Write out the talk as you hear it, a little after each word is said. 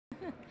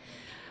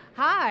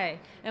Hi,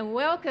 and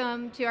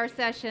welcome to our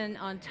session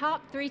on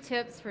top 3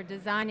 tips for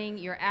designing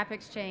your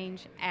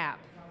Appexchange app.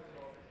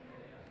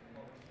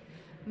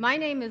 My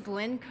name is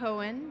Lynn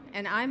Cohen,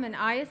 and I'm an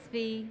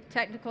ISV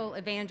technical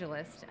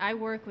evangelist. I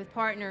work with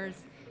partners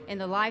in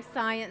the life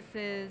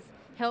sciences,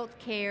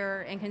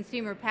 healthcare, and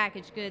consumer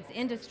packaged goods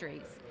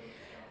industries.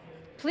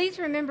 Please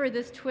remember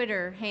this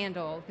Twitter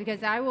handle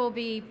because I will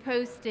be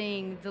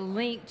posting the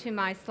link to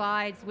my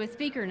slides with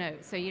speaker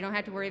notes, so you don't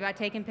have to worry about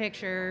taking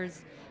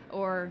pictures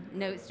or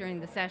notes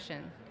during the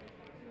session.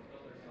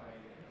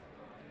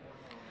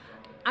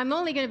 I'm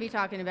only going to be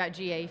talking about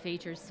GA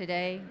features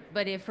today,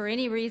 but if for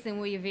any reason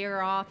we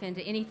veer off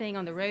into anything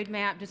on the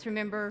roadmap, just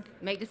remember,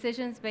 make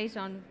decisions based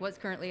on what's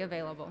currently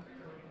available.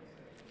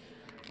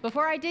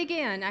 Before I dig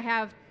in, I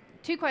have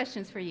 2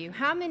 questions for you.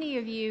 How many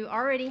of you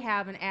already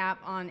have an app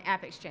on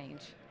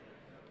Appexchange?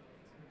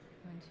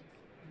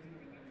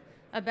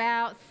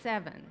 About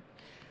 7.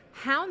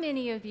 How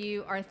many of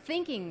you are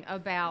thinking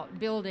about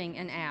building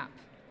an app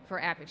for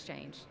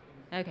Appexchange?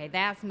 Okay,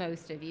 that's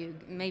most of you,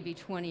 maybe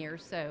 20 or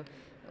so.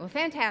 Well,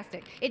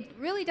 fantastic. It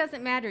really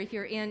doesn't matter if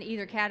you're in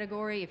either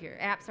category, if your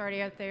app's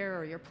already out there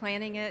or you're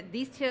planning it.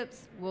 These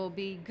tips will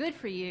be good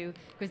for you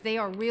because they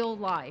are real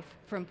life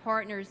from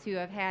partners who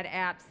have had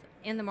apps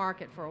in the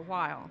market for a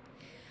while.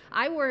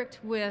 I worked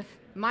with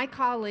my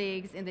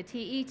colleagues in the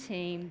TE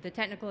team, the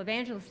technical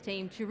evangelist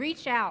team, to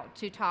reach out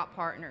to top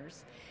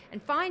partners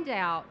and find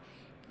out,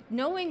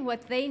 knowing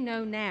what they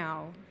know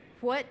now,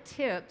 what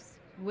tips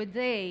would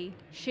they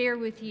share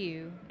with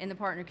you in the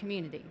partner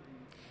community.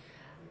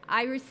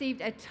 I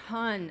received a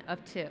ton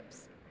of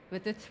tips,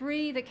 but the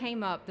 3 that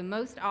came up the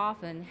most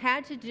often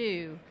had to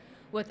do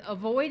with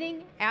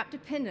avoiding app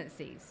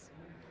dependencies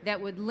that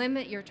would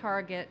limit your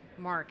target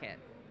market,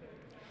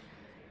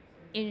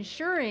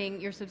 ensuring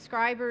your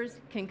subscribers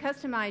can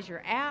customize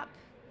your app,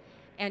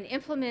 and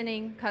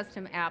implementing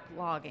custom app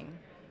logging.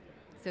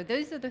 So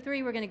those are the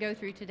 3 we're going to go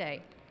through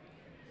today.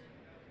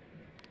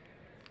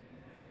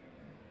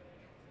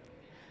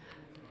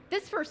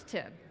 This first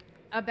tip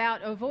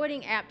about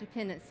avoiding app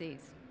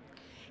dependencies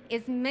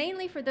is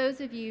mainly for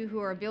those of you who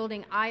are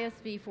building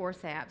ISV force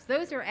apps.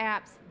 Those are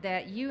apps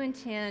that you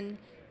intend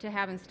to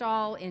have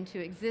installed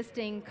into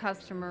existing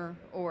customer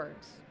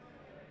orgs.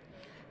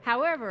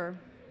 However,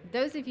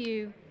 those of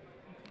you,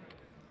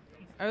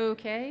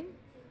 okay,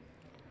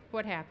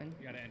 what happened?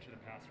 You got to enter the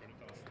password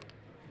if else.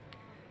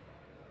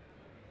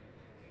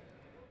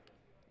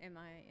 Am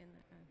I in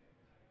the,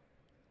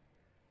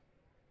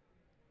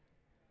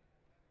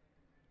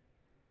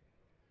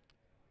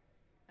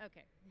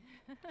 okay,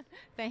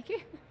 thank you.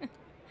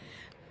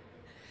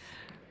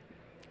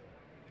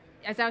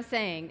 As I was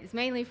saying, it's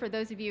mainly for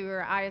those of you who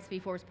are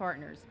ISV Force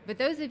partners. But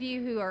those of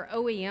you who are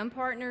OEM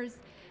partners,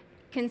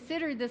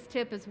 consider this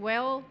tip as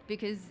well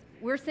because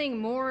we're seeing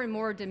more and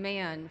more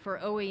demand for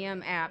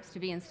OEM apps to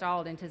be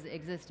installed into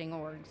existing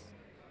orgs.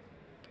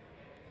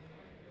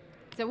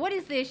 So what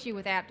is the issue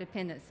with app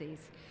dependencies?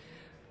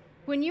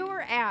 When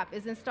your app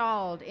is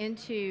installed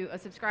into a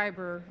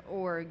subscriber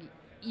org,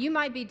 you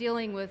might be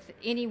dealing with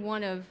any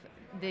one of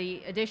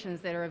the editions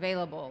that are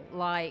available,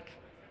 like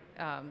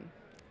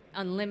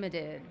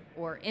Unlimited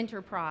or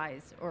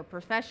Enterprise or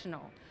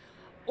Professional,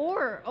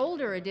 or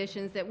older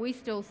editions that we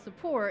still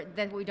support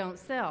that we don't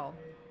sell.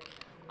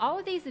 All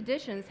of these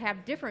editions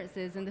have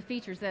differences in the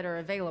features that are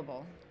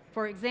available.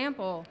 For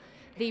example,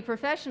 the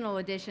Professional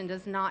edition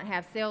does not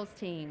have sales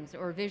teams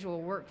or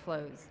visual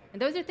workflows. And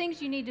those are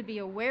things you need to be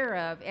aware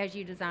of as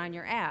you design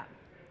your app.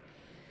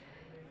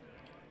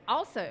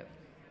 Also,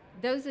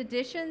 those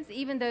editions,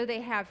 even though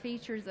they have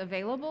features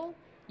available,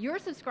 your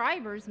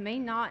subscribers may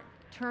not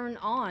turn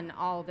on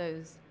all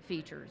those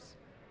features.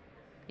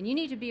 And you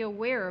need to be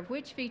aware of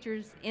which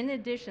features in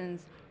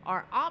editions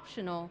are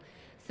optional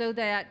so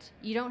that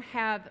you don't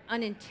have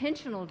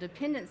unintentional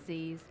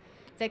dependencies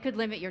that could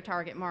limit your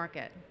target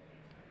market.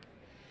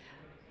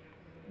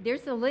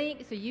 There's a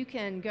link so you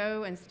can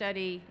go and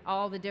study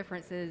all the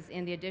differences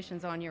in the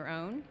editions on your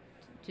own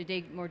to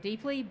dig more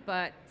deeply,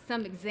 but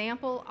some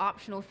example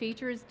optional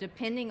features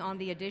depending on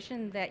the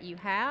edition that you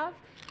have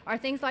are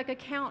things like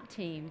account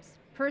teams,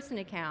 person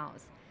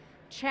accounts,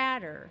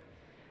 chatter,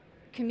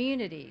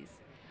 communities.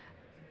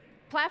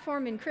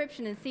 Platform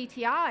encryption and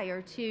CTI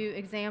are 2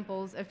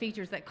 examples of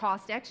features that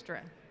cost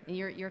extra, and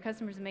your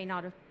customers may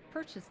not have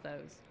purchased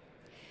those.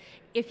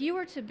 If you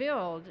were to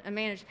build a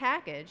managed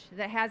package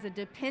that has a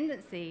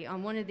dependency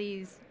on one of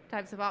these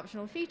types of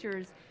optional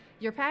features,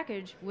 your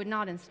package would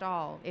not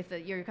install if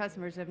your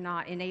customers have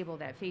not enabled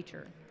that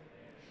feature.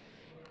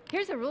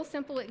 Here's a real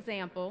simple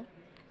example.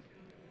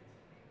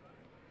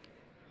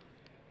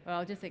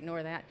 Well, just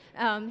ignore that.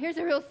 Here's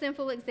a real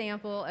simple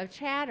example of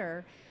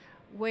chatter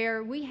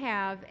where we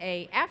have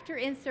a after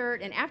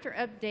insert and after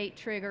update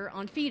trigger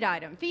on feed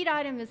item. Feed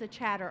item is a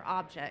chatter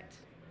object.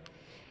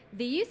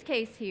 The use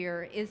case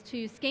here is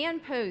to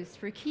scan posts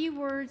for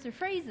keywords or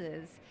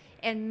phrases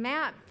and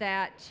map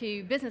that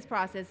to business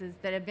processes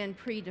that have been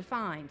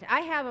predefined.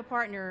 I have a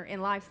partner in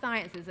life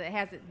sciences that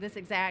has this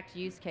exact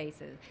use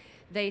cases.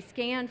 They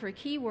scan for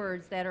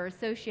keywords that are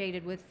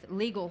associated with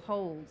legal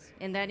holds,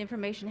 and that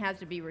information has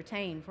to be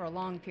retained for a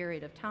long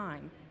period of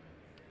time.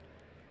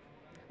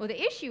 Well,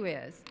 the issue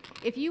is,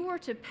 if you were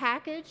to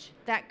package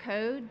that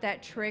code,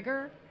 that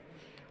trigger,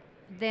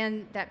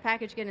 then that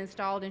package gets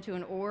installed into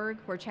an org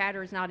where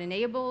Chatter is not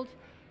enabled,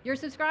 your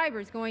subscriber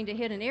is going to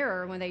hit an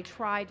error when they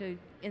try to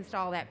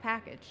install that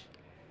package.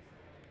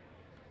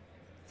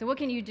 So what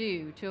can you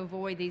do to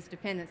avoid these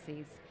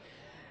dependencies?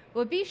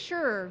 Well, be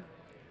sure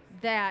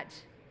that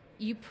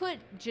you put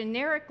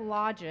generic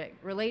logic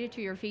related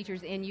to your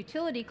features in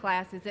utility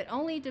classes that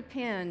only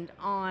depend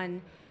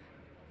on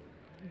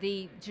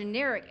the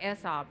generic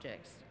S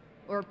objects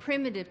or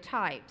primitive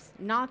types,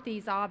 not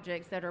these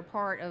objects that are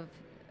part of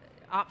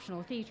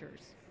optional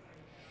features.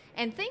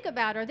 And think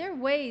about, are there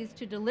ways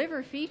to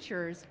deliver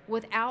features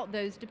without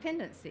those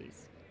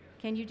dependencies?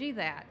 Can you do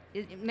that?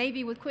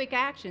 Maybe with quick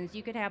actions,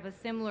 you could have a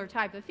similar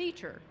type of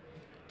feature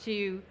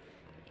to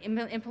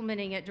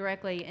implementing it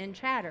directly in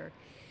Chatter.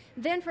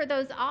 Then for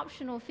those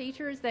optional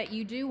features that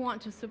you do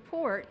want to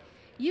support,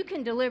 you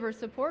can deliver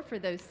support for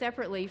those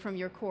separately from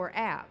your core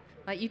app.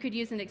 Like you could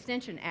use an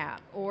extension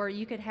app, or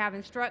you could have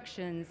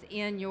instructions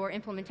in your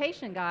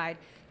implementation guide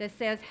that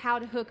says how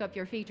to hook up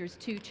your features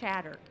to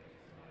Chatter.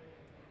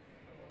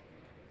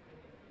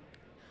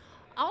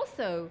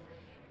 Also,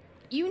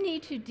 you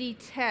need to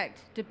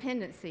detect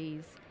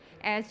dependencies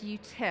as you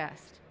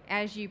test,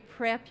 as you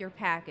prep your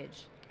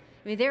package.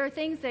 I mean, there are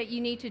things that you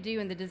need to do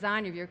in the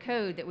design of your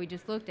code that we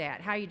just looked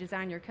at. How you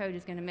design your code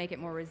is going to make it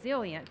more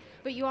resilient.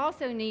 But you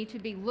also need to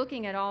be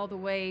looking at all the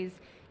ways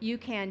you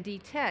can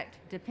detect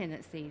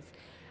dependencies.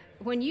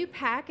 When you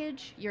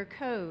package your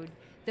code,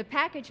 the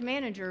package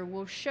manager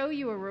will show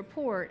you a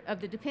report of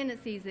the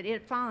dependencies that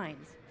it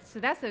finds. So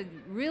that's a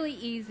really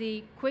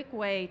easy, quick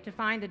way to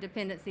find the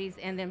dependencies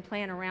and then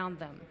plan around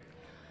them.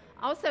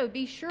 Also,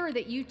 be sure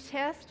that you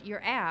test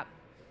your app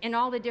and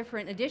all the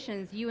different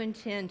additions you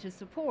intend to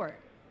support.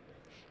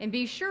 And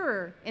be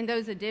sure in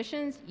those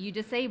additions you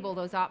disable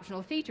those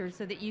optional features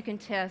so that you can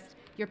test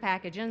your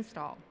package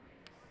install.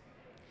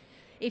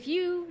 If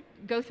you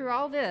go through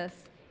all this,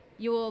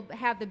 you will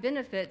have the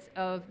benefits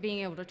of being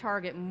able to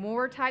target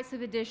more types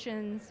of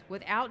additions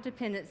without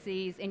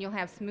dependencies, and you'll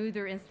have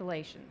smoother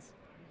installations.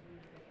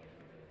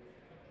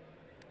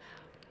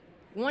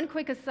 One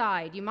quick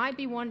aside, you might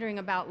be wondering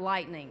about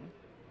Lightning.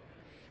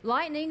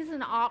 Lightning is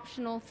an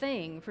optional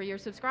thing for your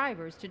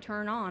subscribers to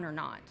turn on or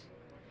not.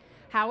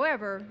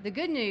 However, the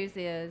good news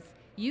is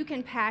you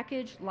can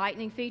package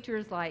Lightning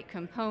features like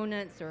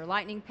components or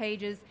Lightning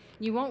pages.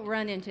 You won't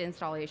run into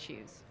install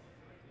issues.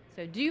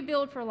 So do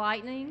build for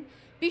Lightning.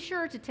 Be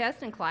sure to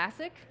test in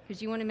Classic,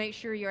 because you want to make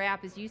sure your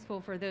app is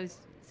useful for those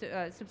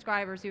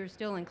subscribers who are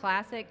still in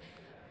Classic,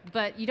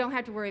 but you don't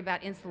have to worry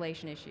about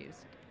installation issues.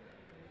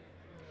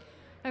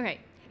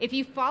 Okay, if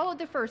you followed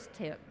the first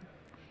tip,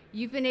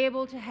 you've been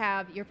able to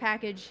have your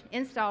package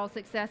installed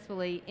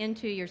successfully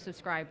into your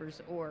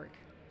subscribers' org.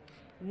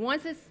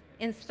 Once it's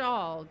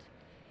installed,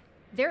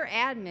 their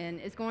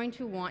admin is going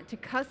to want to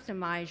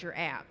customize your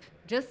app,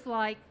 just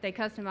like they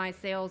customize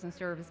Sales and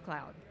Service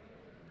Cloud.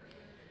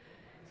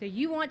 So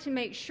you want to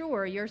make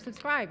sure your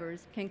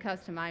subscribers can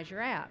customize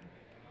your app.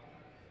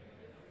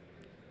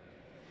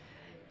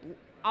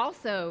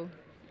 Also,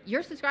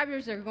 your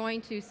subscribers are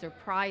going to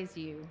surprise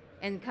you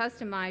and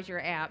customize your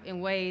app in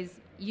ways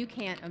you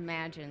can't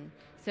imagine.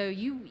 So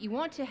you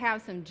want to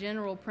have some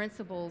general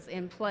principles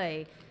in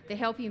play to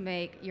help you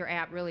make your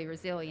app really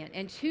resilient.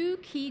 And two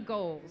key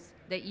goals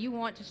that you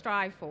want to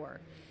strive for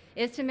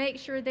is to make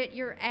sure that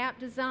your app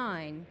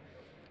design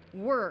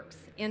works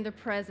in the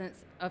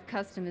presence of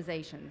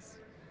customizations.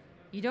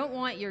 You don't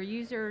want your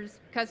users'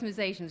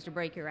 customizations to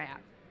break your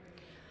app.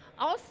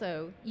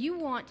 Also, you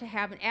want to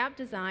have an app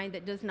design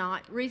that does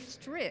not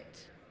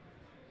restrict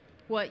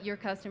what your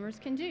customers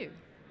can do.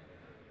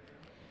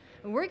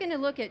 And we're going to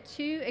look at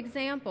two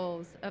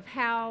examples of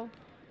how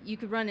you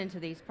could run into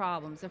these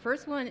problems. The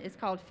first one is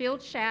called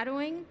field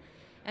shadowing,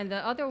 and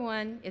the other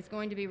one is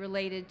going to be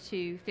related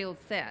to field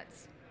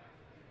sets.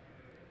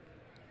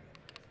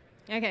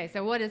 Okay,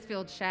 so what is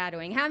field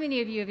shadowing? How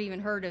many of you have even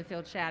heard of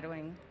field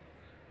shadowing?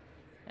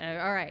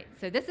 All right,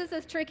 so this is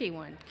a tricky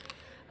one.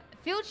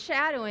 Field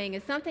shadowing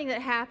is something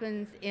that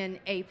happens in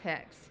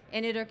Apex,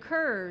 and it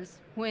occurs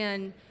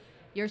when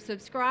your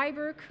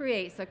subscriber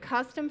creates a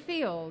custom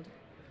field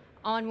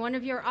on one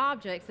of your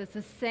objects that's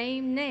the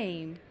same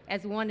name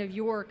as one of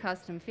your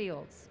custom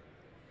fields.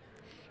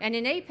 And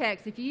in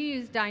Apex, if you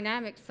use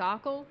dynamic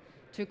SOCL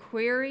to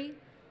query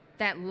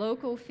that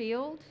local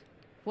field,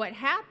 what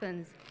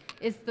happens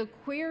is the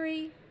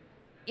query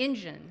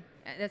engine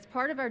that's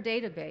part of our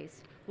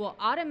database will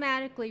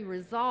automatically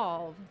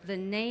resolve the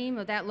name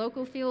of that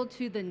local field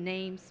to the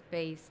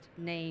namespaced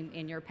name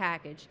in your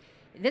package.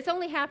 This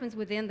only happens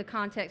within the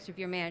context of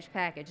your managed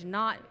package,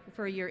 not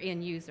for your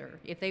end user,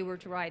 if they were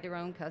to write their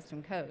own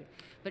custom code.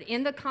 But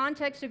in the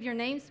context of your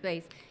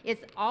namespace,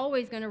 it's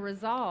always going to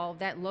resolve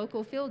that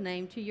local field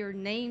name to your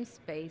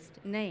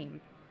namespaced name.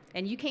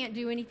 And you can't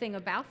do anything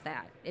about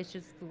that. It's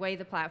just the way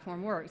the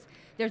platform works.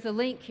 There's a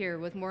link here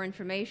with more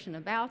information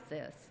about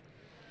this.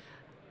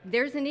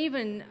 There's an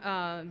even,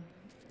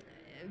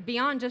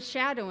 beyond just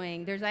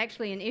shadowing, there's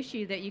actually an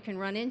issue that you can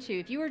run into.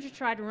 If you were to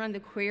try to run the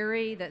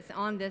query that's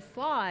on this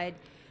slide,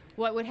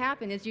 what would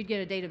happen is you'd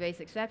get a database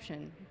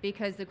exception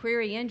because the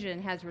query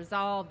engine has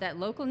resolved that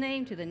local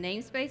name to the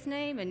namespace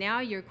name, and now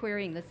you're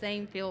querying the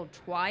same field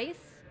twice.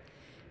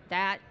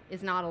 That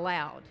is not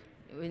allowed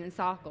in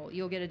SOCL.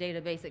 You'll get a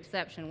database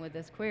exception with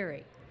this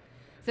query.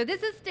 So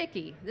this is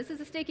sticky. This is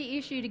a sticky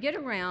issue to get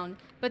around,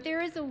 but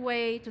there is a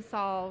way to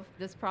solve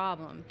this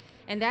problem,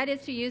 and that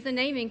is to use a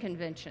naming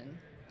convention.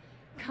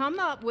 Come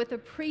up with a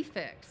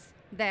prefix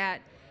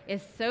that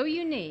is so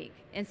unique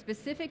and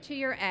specific to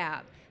your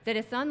app that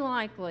it's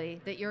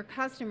unlikely that your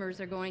customers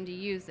are going to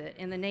use it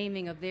in the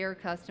naming of their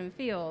custom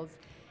fields,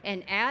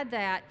 and add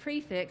that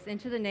prefix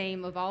into the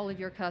name of all of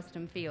your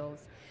custom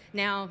fields.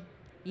 Now,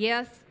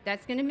 yes,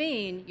 that's going to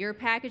mean your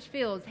package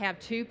fields have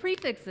 2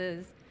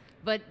 prefixes,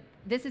 but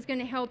this is going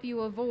to help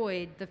you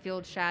avoid the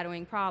field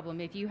shadowing problem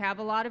if you have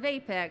a lot of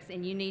Apex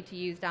and you need to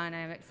use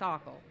dynamic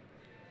SOCL.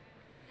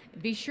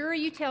 Be sure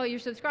you tell your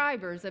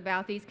subscribers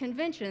about these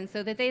conventions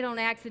so that they don't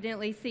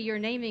accidentally see your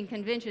naming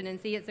convention and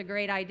see it's a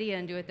great idea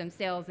and do it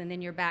themselves, and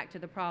then you're back to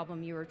the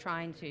problem you were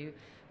trying to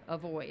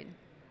avoid.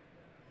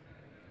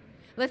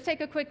 Let's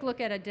take a quick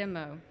look at a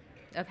demo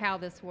of how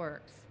this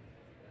works.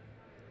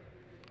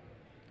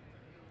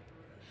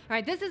 All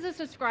right, this is a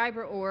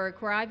subscriber org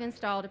where I've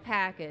installed a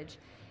package,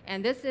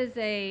 and this is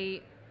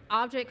a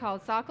object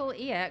called SOCL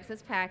EX,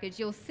 this package.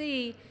 You'll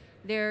see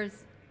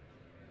there's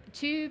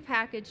 2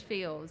 package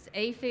fields,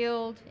 A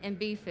field and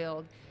B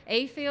field.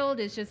 A field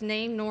is just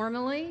named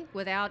normally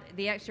without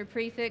the extra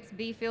prefix.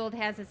 B field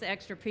has this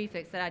extra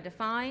prefix that I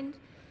defined.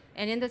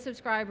 And in the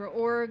subscriber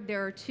org,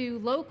 there are 2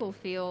 local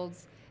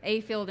fields,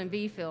 A field and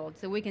B field,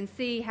 so we can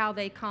see how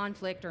they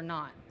conflict or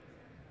not.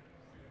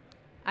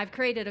 I've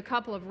created a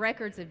couple of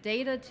records of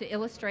data to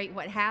illustrate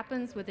what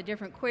happens with the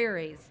different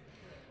queries.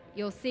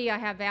 You'll see I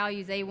have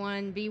values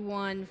A1,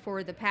 B1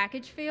 for the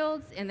package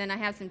fields, and then I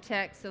have some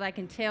text so that I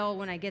can tell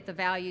when I get the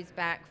values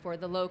back for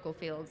the local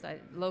fields.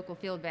 Local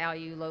field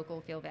value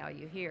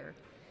here.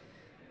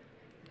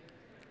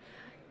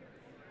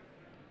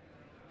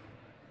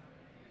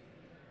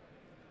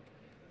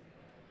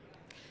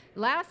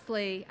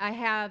 Lastly, I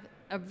have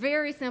a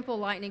very simple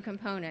Lightning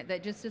component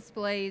that just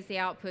displays the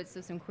outputs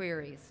of some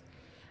queries.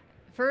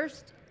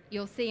 First,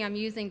 you'll see I'm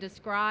using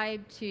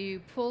describe to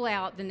pull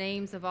out the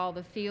names of all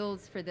the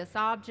fields for this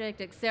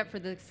object, except for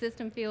the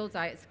system fields,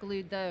 I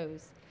exclude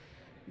those.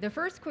 The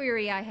first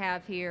query I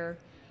have here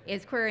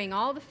is querying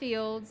all the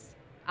fields,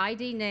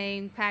 ID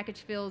name, package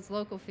fields,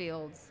 local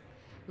fields.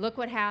 Look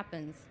what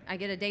happens. I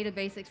get a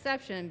database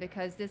exception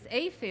because this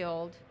A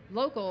field,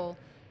 local,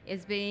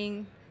 is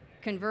being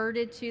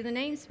converted to the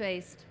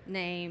namespace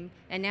name,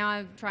 and now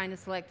I'm trying to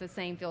select the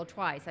same field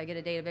twice. I get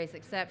a database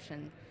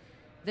exception.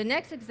 The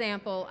next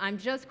example, I'm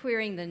just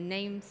querying the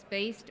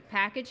namespaced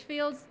package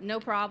fields,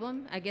 no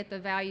problem. I get the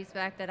values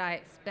back that I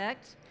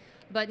expect.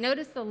 But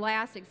notice the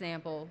last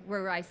example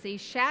where I see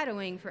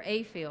shadowing for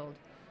A field.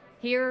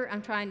 Here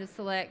I'm trying to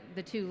select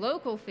the 2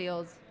 local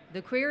fields.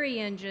 The query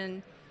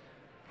engine,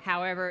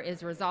 however,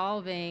 is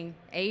resolving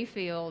A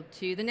field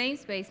to the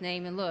namespace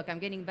name, and look, I'm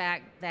getting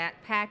back that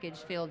package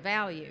field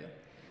value.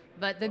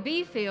 But the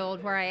B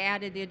field, where I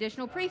added the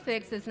additional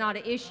prefix, is not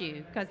an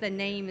issue because the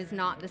name is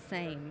not the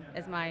same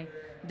as my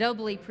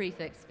doubly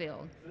prefix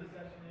field. This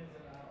session is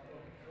about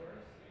open source.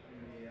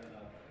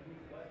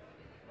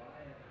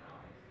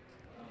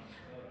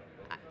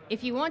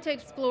 If you want to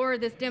explore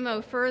this demo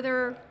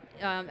further,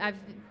 I've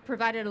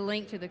provided a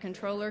link to the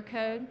controller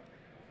code.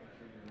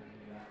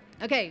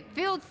 Okay,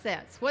 field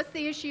sets. What's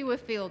the issue with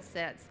field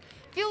sets?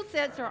 Field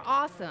sets are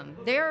awesome.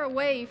 They're a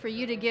way for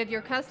you to give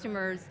your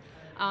customers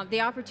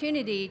the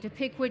opportunity to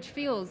pick which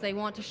fields they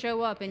want to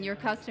show up in your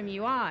custom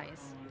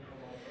UIs.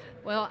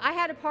 Well, I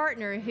had a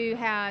partner who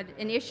had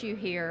an issue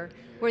here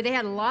where they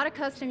had a lot of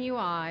custom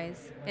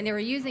UIs and they were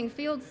using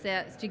field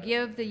sets to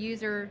give the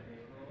user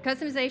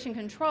customization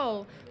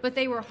control, but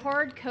they were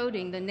hard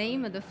coding the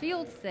name of the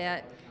field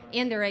set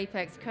in their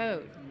Apex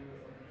code.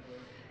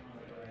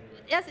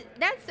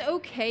 That's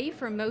okay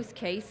for most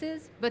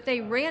cases, but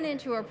they ran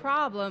into a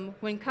problem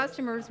when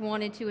customers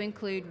wanted to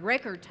include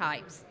record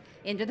types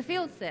into the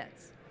field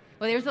sets.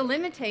 Well, there's a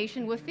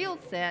limitation with field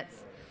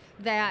sets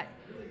that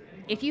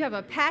if you have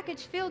a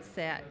package field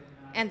set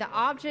and the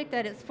object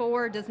that it's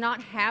for does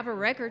not have a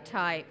record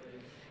type,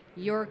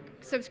 your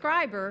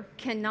subscriber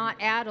cannot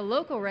add a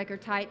local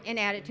record type and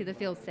add it to the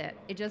field set.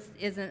 It just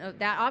isn't,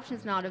 that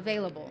option's not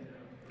available.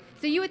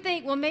 So you would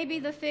think, well, maybe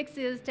the fix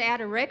is to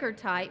add a record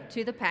type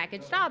to the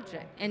packaged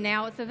object, and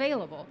now it's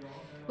available.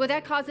 Well,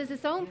 that causes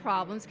its own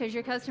problems because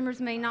your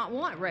customers may not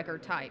want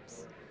record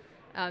types.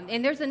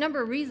 And there's a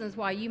number of reasons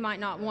why you might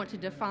not want to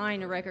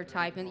define a record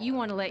type, and you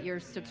want to let your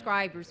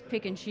subscribers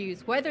pick and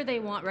choose whether they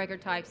want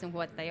record types and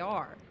what they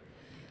are.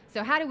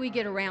 So how do we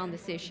get around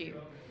this issue?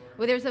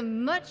 Well, there's a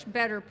much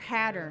better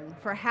pattern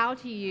for how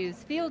to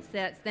use field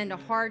sets than to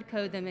hard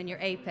code them in your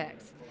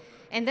Apex.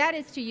 And that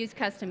is to use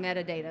custom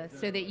metadata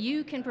so that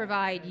you can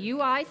provide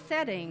UI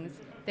settings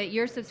that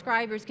your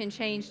subscribers can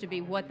change to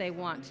be what they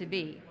want to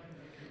be.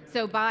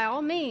 So by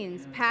all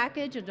means,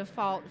 package a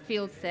default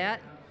field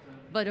set,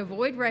 but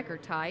avoid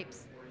record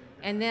types,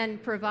 and then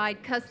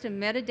provide custom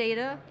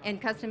metadata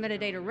and custom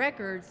metadata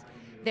records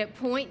that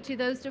point to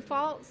those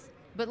defaults,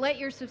 but let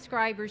your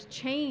subscribers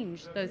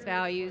change those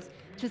values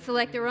to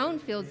select their own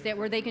field set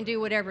where they can do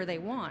whatever they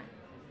want.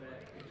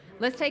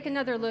 Let's take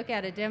another look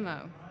at a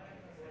demo.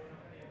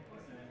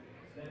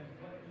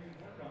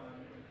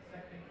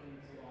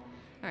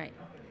 All right.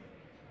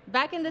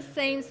 Back in the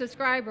same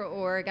subscriber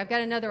org, I've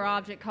got another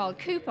object called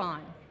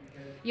coupon.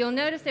 You'll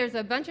notice there's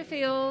a bunch of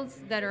fields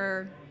that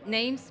are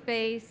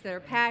namespace, that are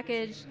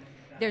packaged.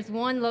 There's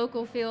one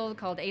local field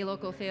called a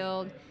local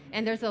field,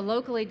 and there's a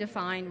locally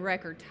defined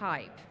record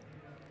type.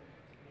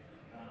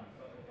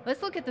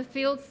 Let's look at the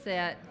field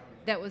set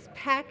that was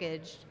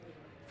packaged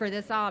for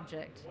this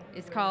object.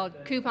 It's called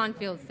coupon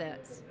field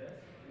sets.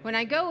 When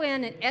I go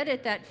in and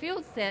edit that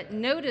field set,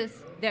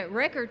 notice that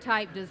record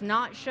type does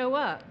not show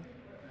up,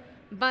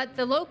 but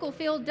the local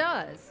field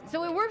does.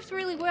 So it works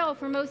really well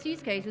for most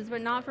use cases,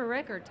 but not for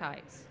record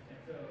types.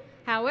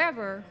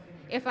 However,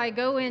 if I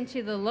go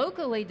into the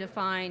locally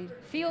defined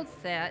field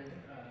set,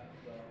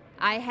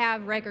 I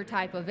have record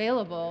type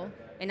available,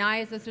 and I,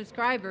 as a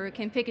subscriber,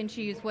 can pick and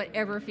choose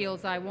whatever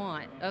fields I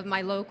want of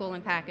my local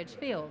and packaged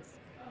fields.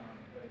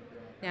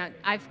 Now,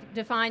 I've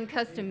defined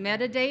custom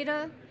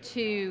metadata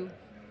to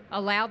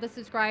allow the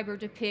subscriber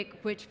to pick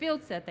which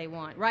field set they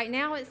want. Right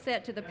now, it's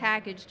set to the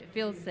packaged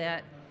field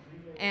set.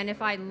 And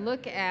if I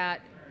look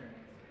at,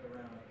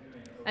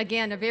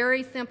 again, a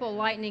very simple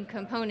Lightning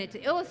component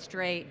to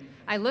illustrate,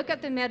 I look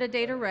up the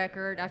metadata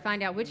record, I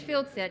find out which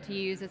field set to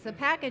use, it's a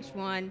packaged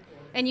one,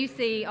 and you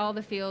see all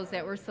the fields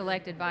that were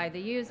selected by the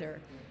user.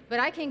 But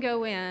I can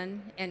go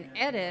in and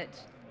edit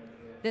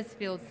this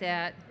field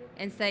set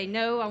and say,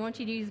 no, I want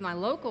you to use my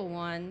local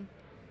one,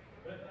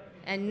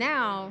 and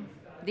now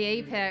the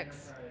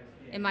Apex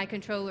in my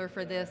controller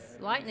for this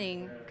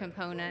Lightning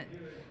component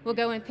will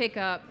go and pick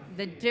up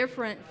the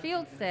different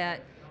field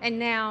set, and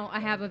now I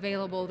have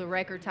available the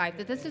record type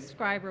that the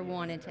subscriber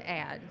wanted to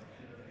add.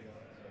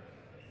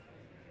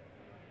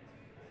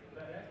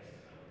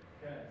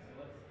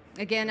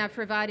 Again, I've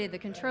provided the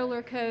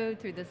controller code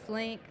through this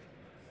link.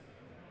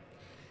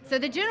 So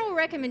the general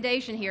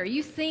recommendation here,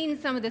 you've seen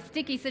some of the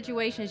sticky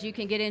situations you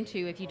can get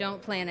into if you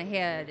don't plan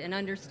ahead and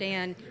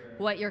understand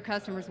what your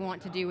customers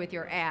want to do with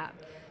your app.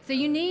 So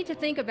you need to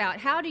think about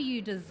how do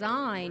you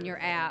design your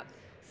app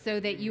so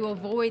that you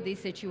avoid these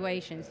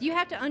situations. You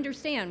have to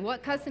understand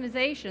what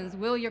customizations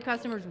will your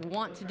customers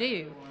want to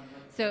do.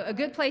 So a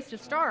good place to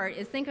start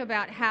is think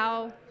about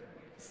how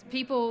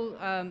people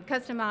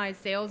customize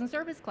Sales and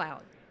Service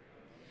Cloud.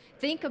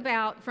 Think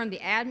about, from the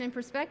admin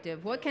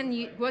perspective, what can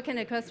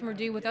a customer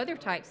do with other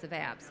types of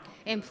apps,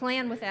 and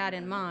plan with that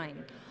in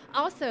mind.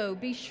 Also,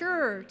 be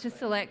sure to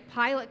select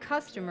pilot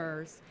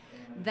customers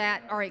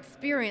that are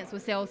experienced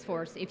with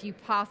Salesforce if you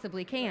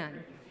possibly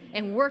can,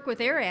 and work with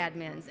their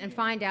admins and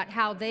find out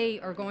how they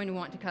are going to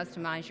want to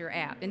customize your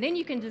app. And then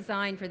you can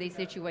design for these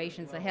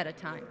situations ahead of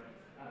time.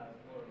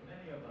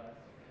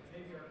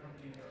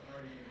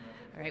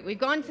 All right, we've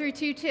gone through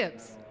 2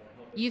 tips.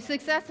 You've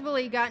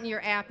successfully gotten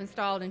your app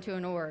installed into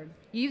an org.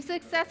 You've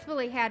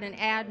successfully had an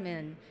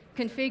admin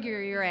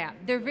configure your app.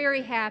 They're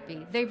very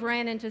happy. They've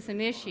ran into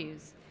some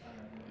issues.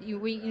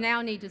 We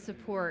now need to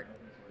support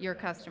your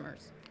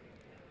customers.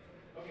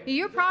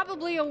 You're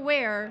probably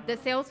aware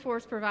that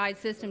Salesforce provides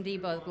system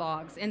debug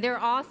logs, and they're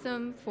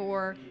awesome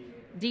for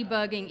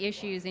debugging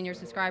issues in your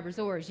subscribers'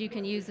 orgs. You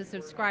can use the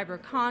subscriber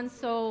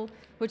console,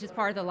 which is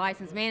part of the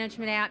license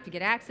management app, to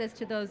get access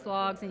to those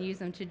logs and use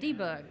them to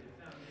debug.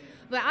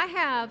 But I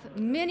have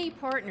many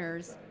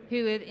partners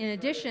who, in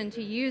addition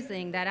to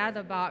using that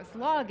out-of-the-box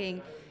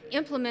logging,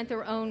 implement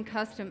their own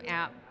custom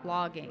app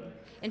logging.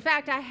 In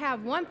fact, I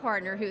have one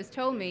partner who has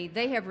told me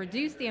they have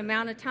reduced the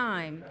amount of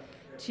time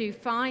to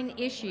find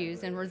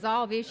issues and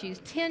resolve issues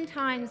 10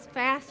 times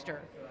faster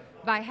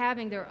by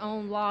having their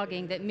own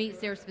logging that meets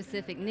their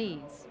specific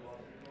needs.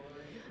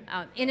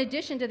 In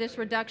addition to this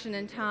reduction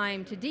in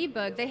time to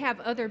debug, they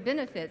have other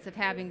benefits of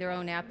having their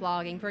own app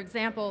logging. For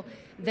example,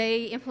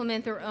 they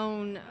implement their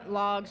own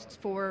logs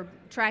for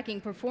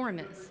tracking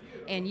performance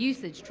and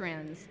usage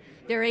trends.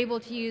 They're able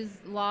to use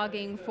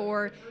logging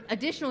for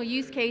additional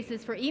use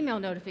cases for email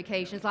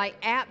notifications, like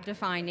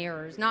app-defined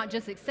errors, not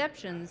just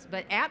exceptions,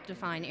 but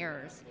app-defined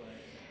errors.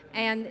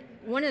 And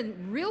one of the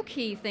real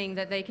key things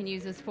that they can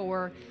use this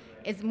for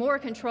is more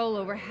control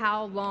over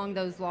how long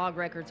those log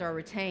records are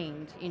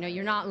retained. You know,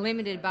 you're not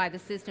limited by the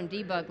system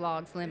debug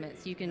logs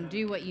limits. You can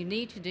do what you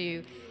need to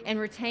do and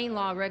retain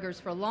log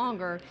records for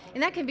longer,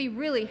 and that can be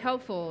really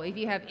helpful if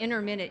you have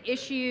intermittent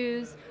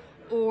issues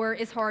or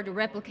it's hard to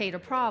replicate a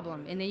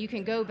problem, and then you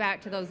can go back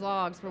to those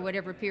logs for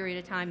whatever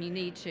period of time you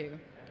need to.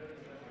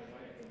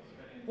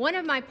 One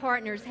of my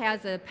partners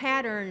has a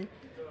pattern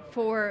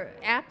for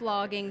app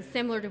logging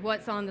similar to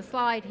what's on the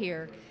slide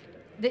here.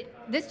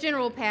 This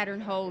general pattern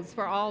holds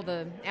for all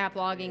the app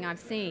logging I've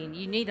seen.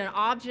 You need an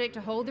object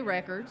to hold the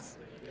records.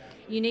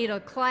 You need a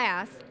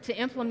class to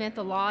implement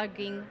the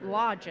logging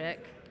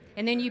logic.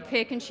 And then you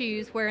pick and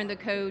choose where in the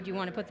code you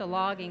want to put the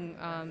logging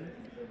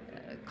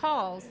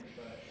calls.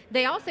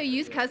 They also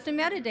use custom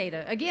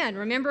metadata. Again,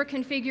 remember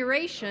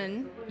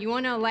configuration. You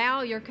want to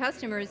allow your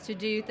customers to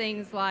do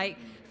things like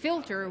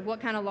filter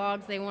what kind of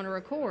logs they want to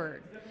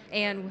record,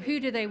 and who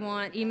do they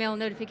want email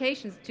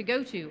notifications to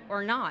go to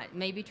or not.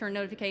 Maybe turn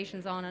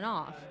notifications on and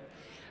off.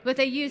 But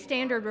they use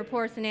standard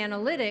reports and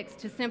analytics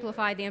to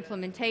simplify the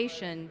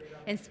implementation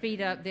and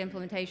speed up the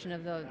implementation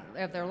of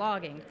their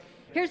logging.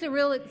 Here's a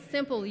real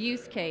simple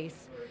use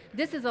case.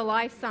 This is a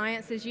life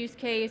sciences use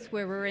case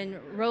where we're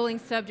enrolling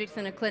subjects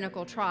in a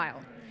clinical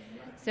trial.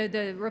 So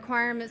the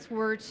requirements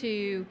were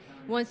to,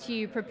 once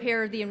you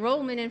prepare the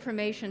enrollment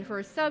information for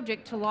a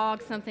subject, to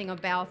log something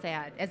about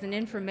that as an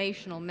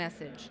informational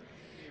message.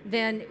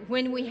 Then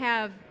when we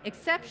have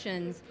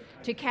exceptions,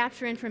 to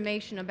capture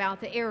information about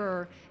the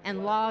error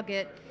and log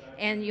it,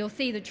 and you'll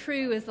see the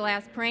true is the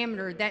last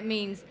parameter. That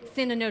means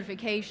send a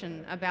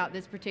notification about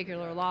this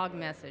particular log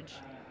message.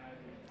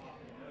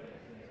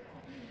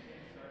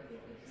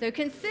 So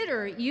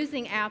consider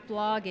using app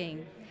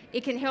logging.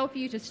 It can help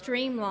you to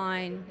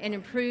streamline and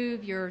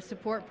improve your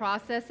support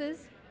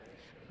processes.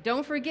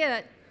 Don't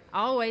forget,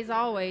 always,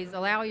 always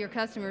allow your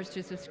customers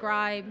to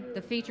subscribe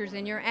the features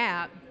in your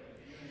app.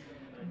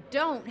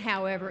 Don't,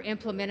 however,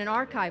 implement an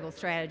archival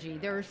strategy.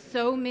 There are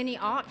so many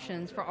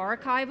options for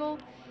archival,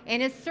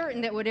 and it's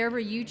certain that whatever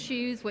you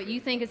choose, what you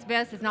think is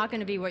best, is not going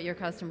to be what your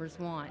customers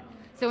want.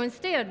 So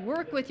instead,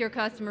 work with your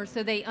customers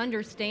so they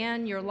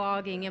understand your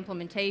logging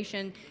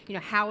implementation,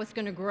 how it's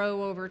going to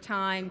grow over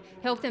time,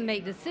 help them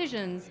make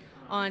decisions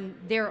on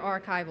their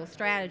archival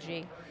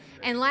strategy.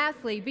 And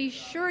lastly, be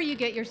sure you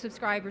get your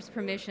subscribers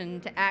permission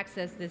to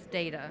access this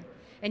data.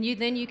 And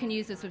then you can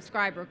use the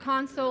subscriber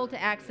console to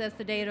access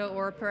the data,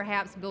 or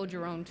perhaps build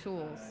your own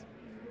tools.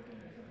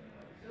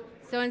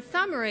 So in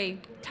summary,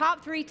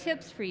 top 3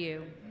 tips for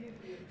you.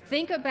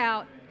 Think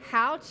about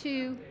how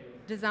to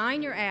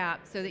design your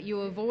app so that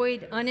you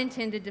avoid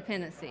unintended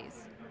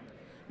dependencies.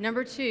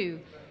 Number 2,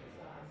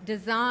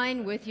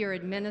 design with your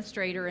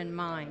administrator in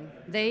mind.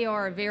 They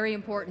are a very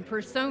important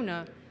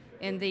persona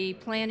in the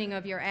planning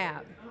of your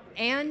app.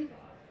 And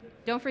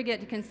don't forget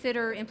to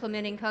consider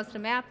implementing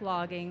custom app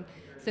logging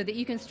so that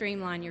you can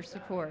streamline your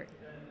support.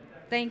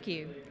 Thank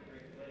you.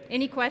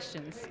 Any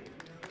questions?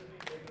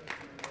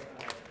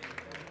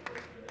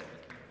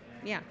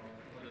 Yeah.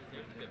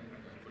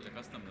 For the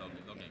custom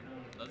logging,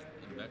 does it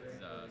impact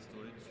the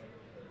storage?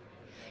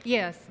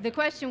 Yes, the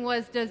question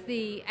was, does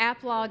the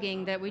app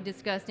logging that we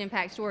discussed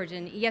impact storage?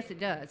 And yes, it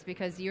does,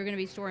 because you're going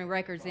to be storing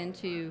records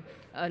into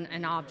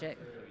an object.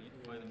 So you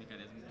need to find a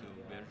mechanism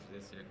to merge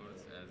these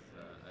records as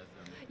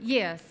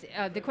Yes,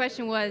 the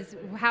question was,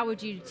 how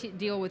would you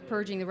deal with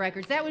purging the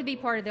records? That would be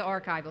part of the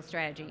archival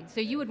strategy. So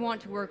you would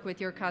want to work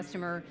with your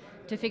customer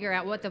to figure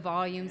out what the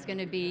volume's going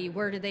to be,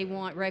 where do they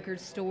want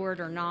records stored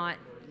or not,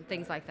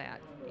 things like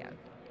that. Yeah.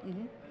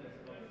 Mm-hmm.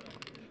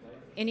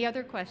 Any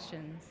other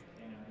questions?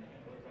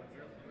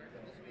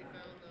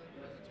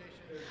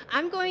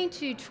 I'm going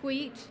to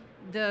tweet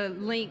the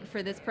link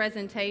for this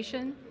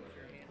presentation.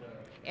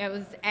 It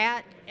was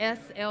at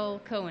SL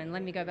Cohen.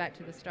 Let me go back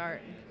to the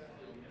start.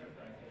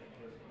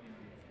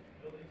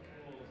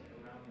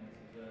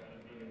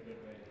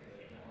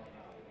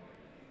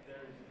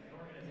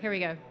 Here we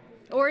go.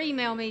 Or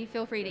email me.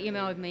 Feel free to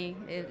email me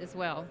as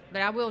well.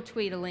 But I will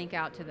tweet a link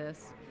out to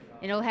this.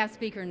 And it'll have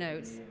speaker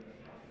notes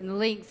and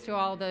links to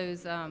all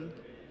those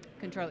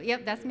control.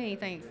 Yep, that's me.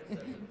 Thanks.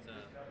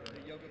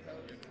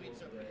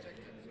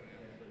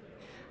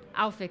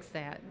 I'll fix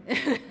that.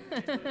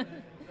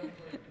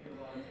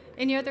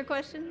 Any other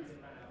questions?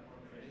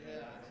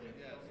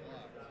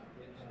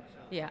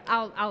 Yeah,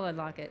 I'll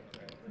unlock it.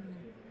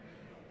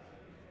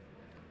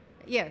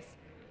 Yes.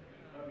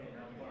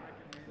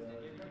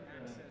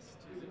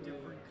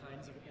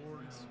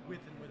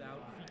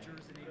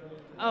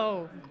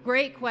 Oh,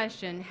 great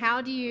question. How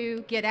do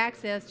you get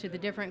access to the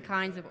different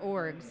kinds of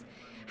orgs?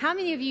 How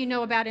many of you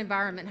know about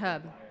Environment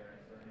Hub?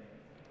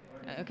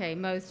 Okay,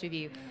 most of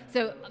you.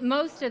 So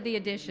most of the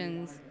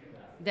additions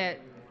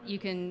that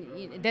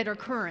that are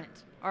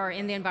current are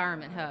in the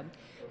Environment Hub.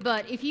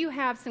 But if you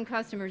have some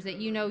customers that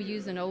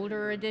use an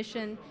older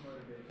edition,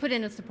 put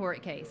in a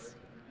support case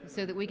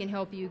so that we can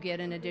help you get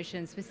an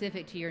edition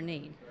specific to your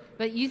need.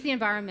 But use the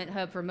Environment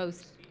Hub for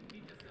most.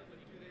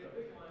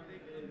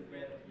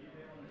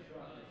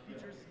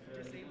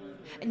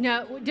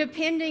 No,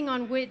 depending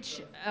on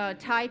which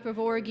type of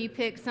org you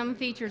pick, some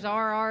features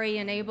are already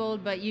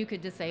enabled, but you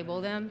could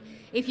disable them.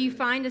 If you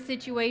find a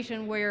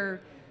situation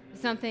where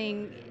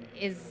something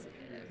is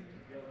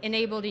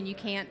enabled and you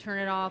can't turn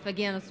it off,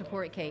 again, a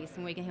support case,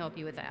 and we can help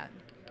you with that.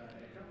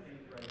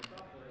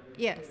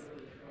 Yes?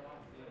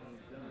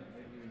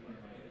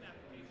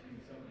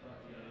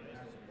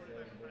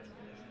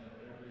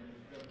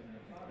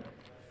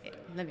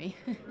 Let me,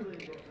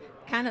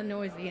 kind of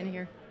noisy in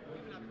here. We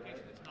have an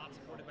application that's not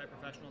supported by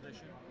Professional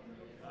Edition,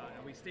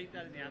 and we state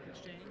that in the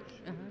Appexchange.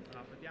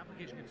 but the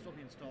application can still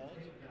be installed.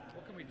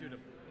 What can we do to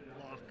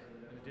block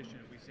an addition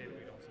if we say that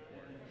we don't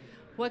support?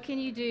 What can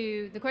you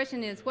do? The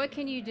question is, what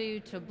can you do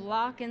to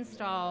block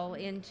install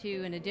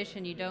into an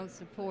addition you don't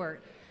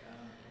support?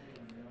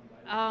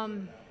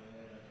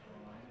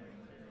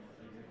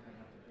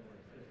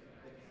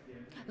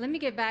 Let me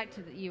get back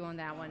to you on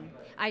that one.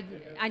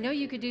 I know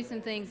you could do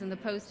some things in the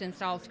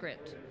post-install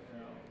script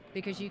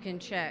because you can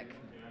check,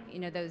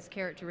 those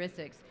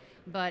characteristics.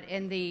 But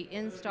in the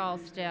install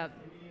step,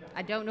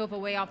 I don't know of a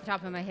way off the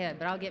top of my head,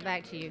 but I'll get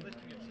back to you. The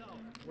listing itself,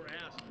 we're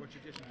asked which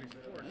additions we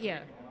support.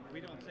 Yeah.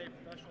 We don't say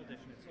professional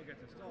edition, it still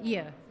gets installed.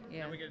 Yeah,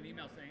 yeah. And we get an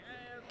email saying,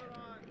 hey, that's what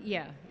I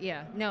want.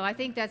 Yeah. No, I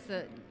think that's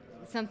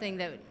something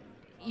that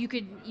you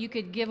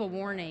could give a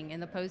warning in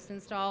the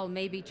post-install,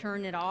 maybe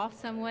turn it off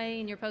some way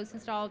in your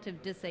post-install to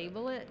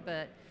disable it,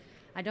 but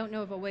I don't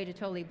know of a way to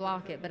totally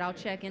block it, but I'll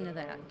check into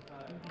that.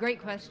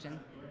 Great question.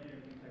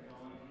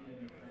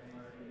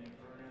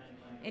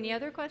 Any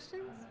other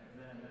questions?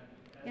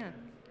 Yeah.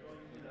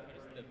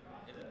 Is it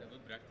a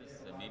good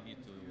practice maybe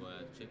to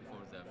check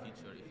for the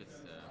feature if it's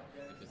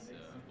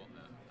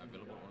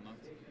available or not,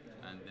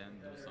 and then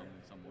do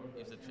some work?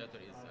 If the chatter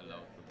is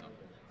allowed, for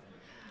example,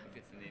 if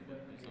it's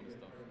enabled, do some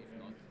stuff. If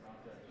not,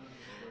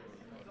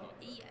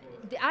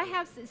 or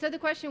not. So the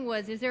question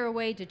was, is there a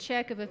way to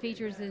check if a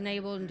feature is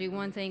enabled and do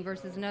one thing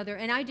versus another?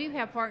 And I do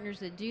have partners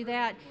that do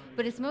that,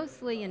 but it's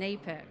mostly in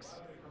Apex.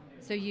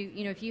 So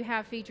if you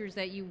have features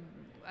that you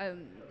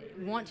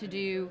want to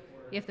do,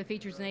 if the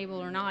feature's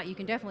enabled or not, you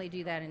can definitely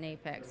do that in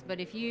Apex. But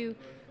if you,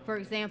 for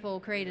example,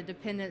 create a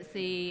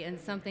dependency and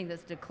something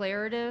that's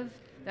declarative,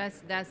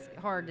 that's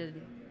hard to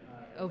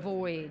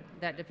avoid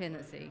that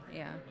dependency.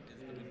 Yeah. But is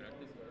it a good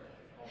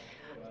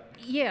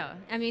practice? Yeah.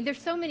 I mean,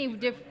 there's so many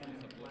different.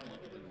 Support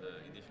multiple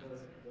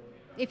editions.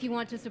 If you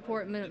want to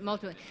support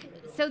multiple.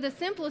 So the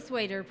simplest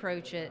way to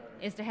approach it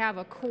is to have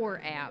a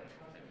core app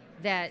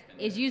that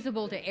is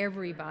usable to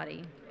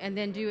everybody, and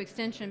then do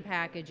extension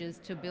packages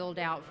to build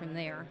out from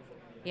there.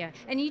 Yeah,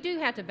 and you do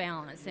have to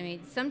balance. I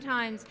mean,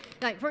 sometimes,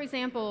 like for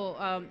example,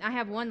 I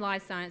have one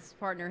life science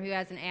partner who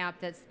has an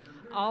app that's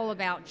all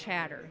about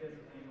chatter,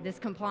 this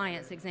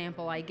compliance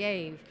example I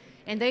gave,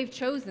 and they've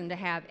chosen to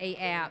have an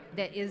app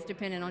that is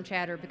dependent on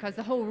chatter because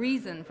the whole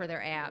reason for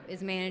their app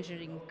is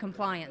managing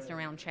compliance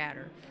around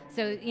chatter.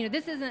 So,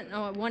 this isn't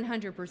a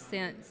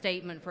 100%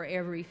 statement for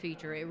every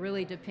feature. It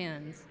really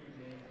depends.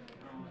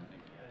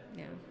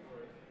 Yeah.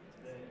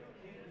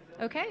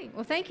 Okay,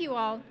 well, thank you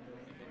all.